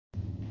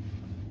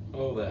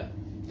Oh there.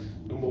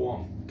 Number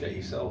one, get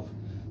yourself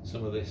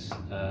some of this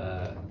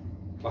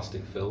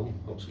plastic film,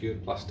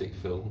 obscured plastic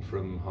film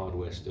from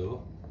hardware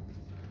store.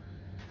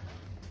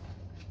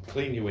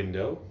 Clean your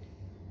window,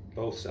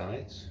 both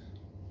sides,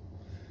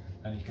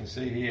 and you can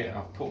see here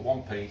I've put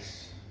one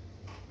piece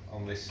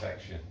on this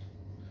section,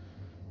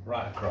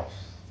 right across,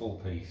 full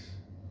piece.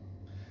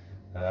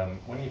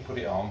 When you put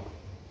it on,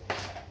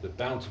 there's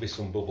bound to be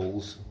some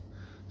bubbles,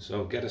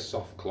 so get a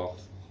soft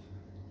cloth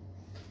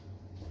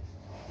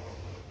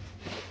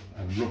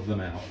and rub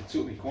them out. It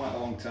took me quite a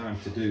long time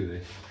to do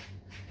this.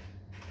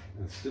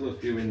 There's still a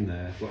few in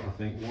there, but I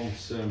think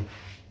once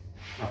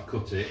I've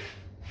cut it,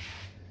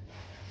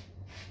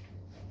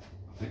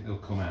 I think they'll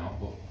come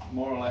out. But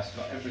more or less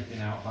got everything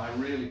out by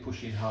really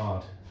pushing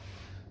hard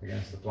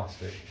against the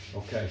plastic.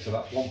 Okay, so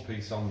that's one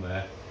piece on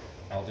there.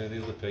 I'll do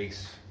the other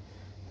piece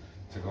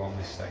to go on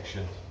this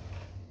section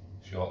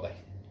shortly.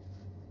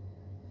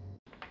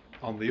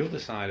 On the other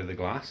side of the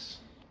glass,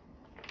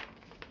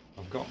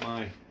 I've got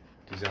my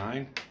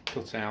design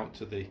cut out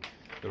to the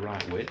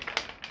right width.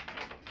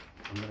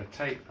 I'm going to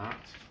tape that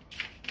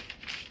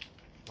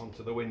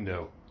onto the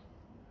window,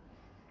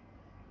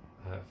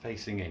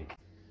 facing in.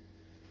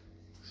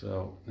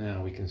 So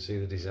now we can see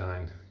the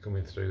design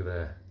coming through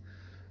there,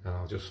 and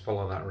I'll just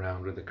follow that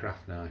round with a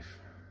craft knife.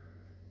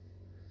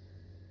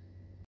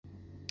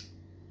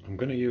 I'm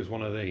going to use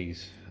one of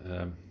these.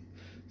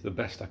 It's the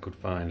best I could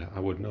find. I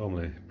would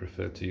normally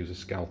prefer to use a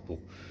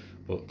scalpel,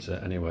 but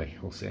anyway,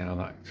 we'll see how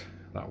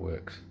that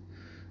works.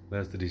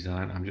 There's the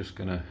design. I'm just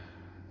going to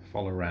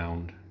follow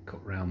around,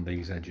 cut round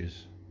these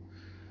edges,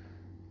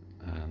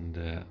 and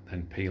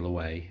then peel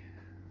away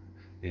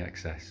the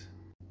excess.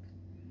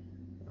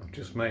 I've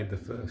just made the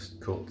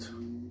first cut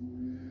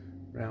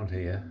round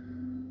here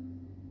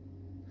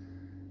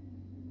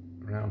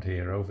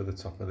over the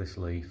top of this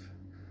leaf,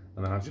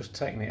 and then I've just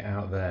taken it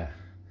out there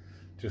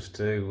just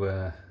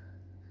to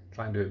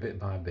try and do it bit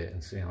by bit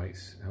and see how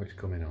it's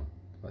coming on.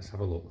 Let's have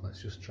a look.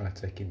 Let's just try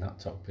taking that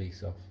top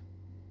piece off.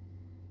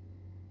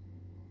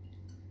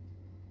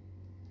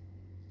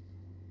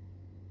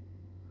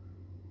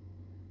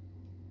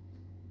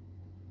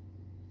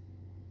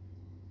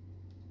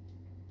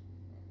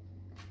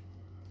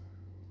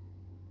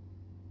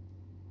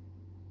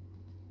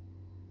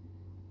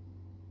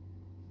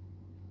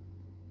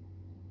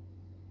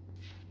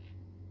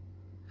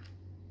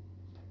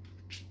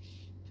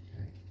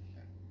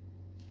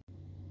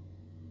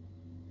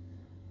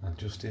 And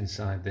just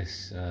inside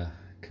this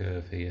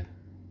curve here,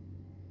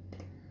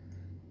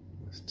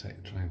 let's try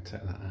and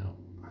take that out.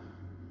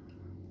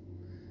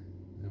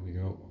 There we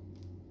go.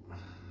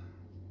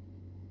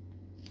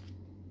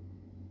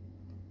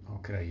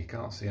 Okay, you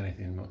can't see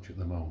anything much at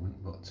the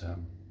moment, but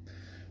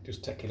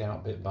just take it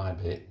out bit by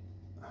bit,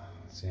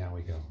 see how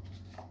we go.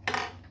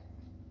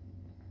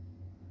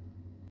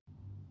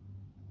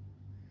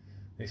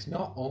 It's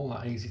not all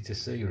that easy to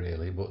see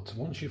really, but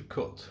once you've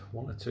cut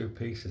one or two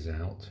pieces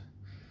out,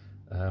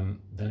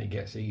 then it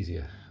gets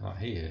easier. Like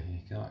here, you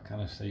can't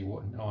kind of see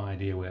no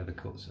idea where the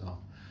cuts are.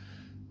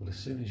 But as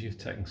soon as you've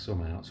taken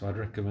some out, so I'd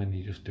recommend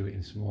you just do it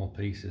in small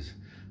pieces.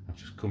 I've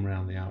just come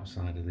around the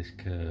outside of this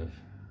curve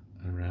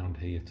and round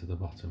here to the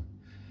bottom.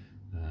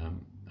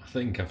 I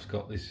think I've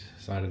got this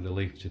side of the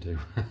leaf to do,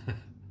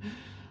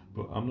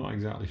 but I'm not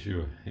exactly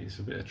sure. It's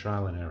a bit of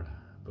trial and error,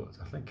 but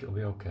I think it'll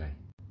be okay.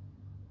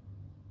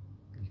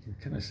 You can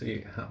kind of see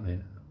it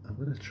happening. I'm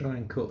going to try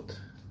and cut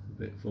a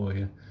bit for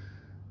you.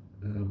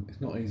 It's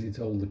not easy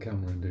to hold the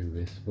camera and do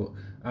this, but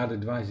I'd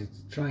advise you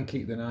to try and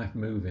keep the knife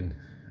moving,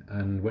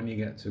 and when you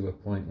get to a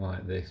point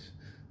like this,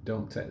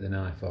 don't take the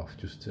knife off,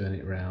 just turn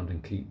it around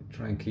and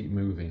try and keep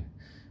moving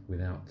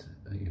without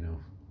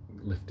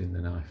lifting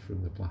the knife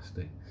from the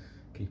plastic.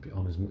 Keep it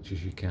on as much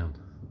as you can.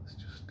 Let's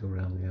just go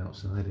around the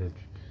outside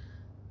edge.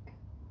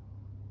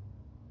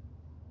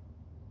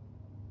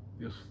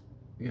 Just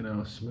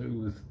a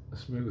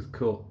smooth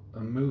cut,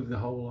 and move the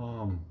whole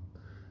arm.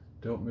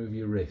 Don't move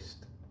your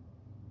wrist.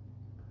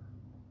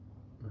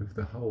 Move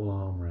the whole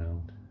arm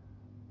round.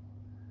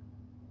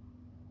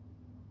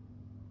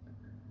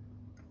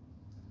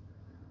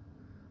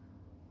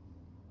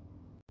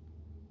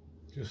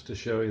 Just to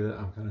show you that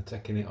I'm kind of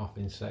taking it off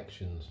in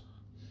sections.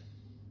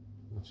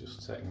 I've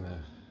just taken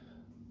a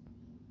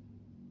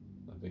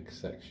big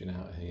section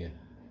out here.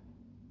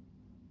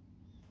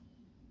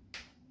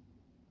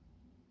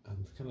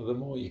 And kind of the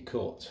more you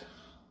cut,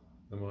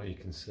 the more you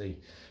can see.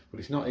 But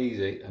it's not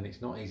easy, and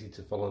it's not easy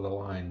to follow the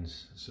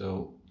lines.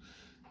 So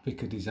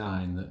pick a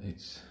design that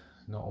it's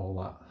not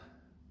all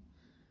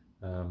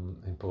that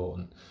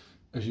important.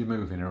 As you're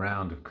moving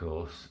around, of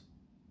course,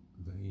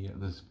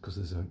 because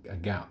there's a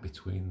gap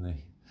between the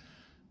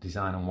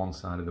design on one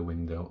side of the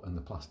window and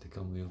the plastic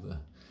on the other,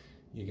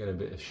 you get a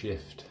bit of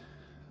shift.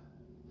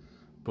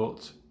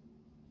 But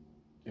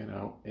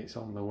it's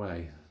on the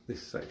way.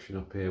 This section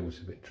up here was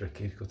a bit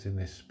tricky, cutting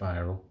this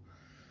spiral,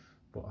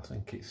 but I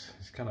think it's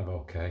kind of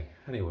okay.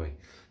 Anyway,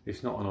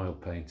 it's not an oil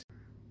paint.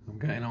 I'm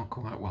getting on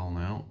quite well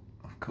now.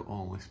 I've cut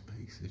all this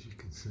piece, as you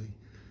can see.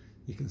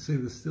 You can see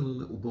there's still a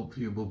little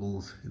few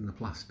bubbles in the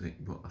plastic,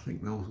 but I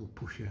think those will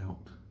push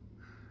out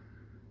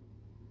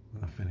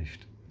when I've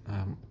finished.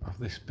 I've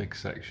this big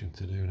section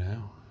to do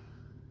now,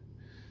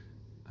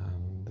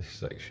 and this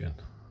section,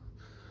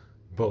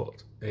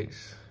 but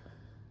it's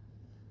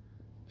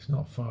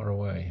not far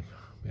away.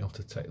 I'll be able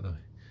to take the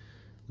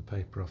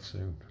paper off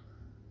soon.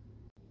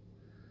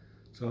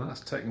 So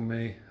that's taken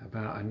me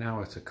about an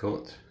hour to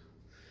cut,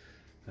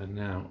 and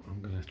now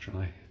I'm going to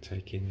try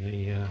taking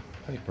the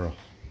paper off.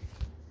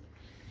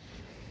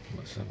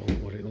 Let's have a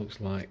look what it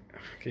looks like.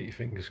 Keep your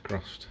fingers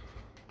crossed.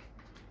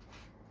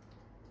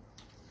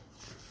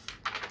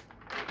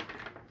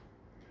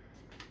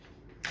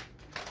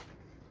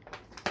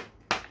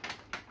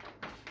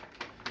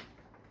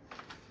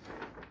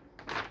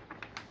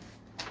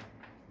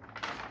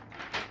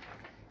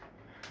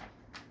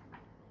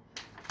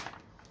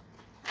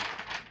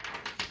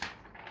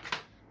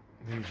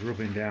 Needs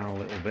rubbing down a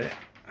little bit,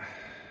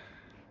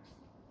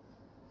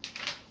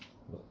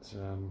 but it's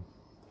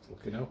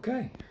looking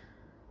okay.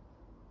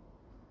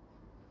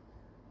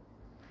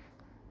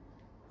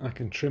 I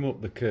can trim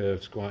up the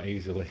curves quite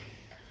easily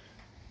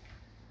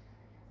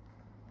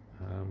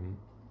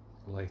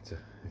later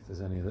if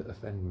there's any that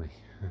offend me.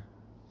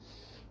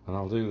 And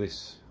I'll do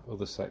this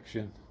other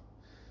section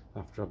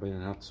after I've been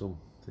and had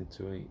something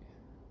to eat.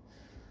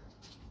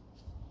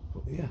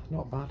 But yeah,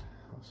 not bad,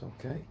 that's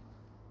okay.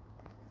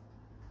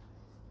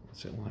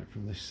 What's it like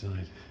from this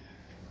side?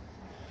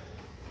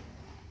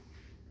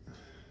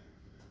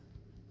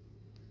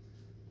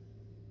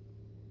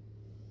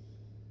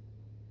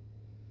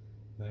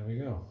 There we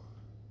go.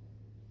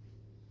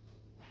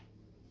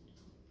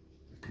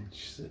 You can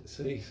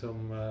see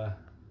some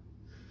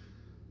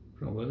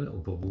probably little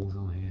bubbles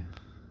on here,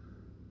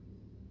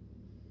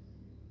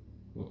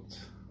 but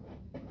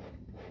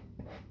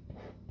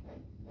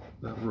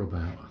they'll rub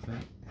out, I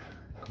think,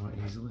 quite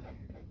easily.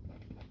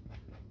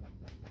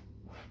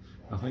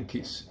 I think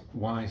it's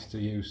wise to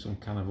use some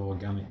kind of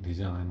organic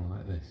design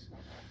like this,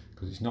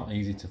 because it's not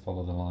easy to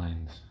follow the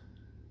lines.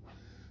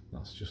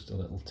 That's just a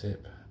little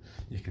tip.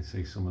 You can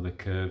see some of the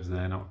curves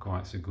there, not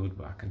quite so good,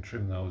 but I can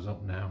trim those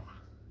up now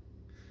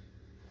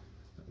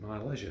at my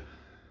leisure.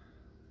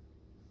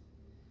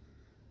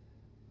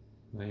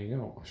 There you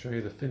go. I'll show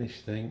you the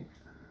finished thing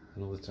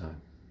another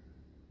time.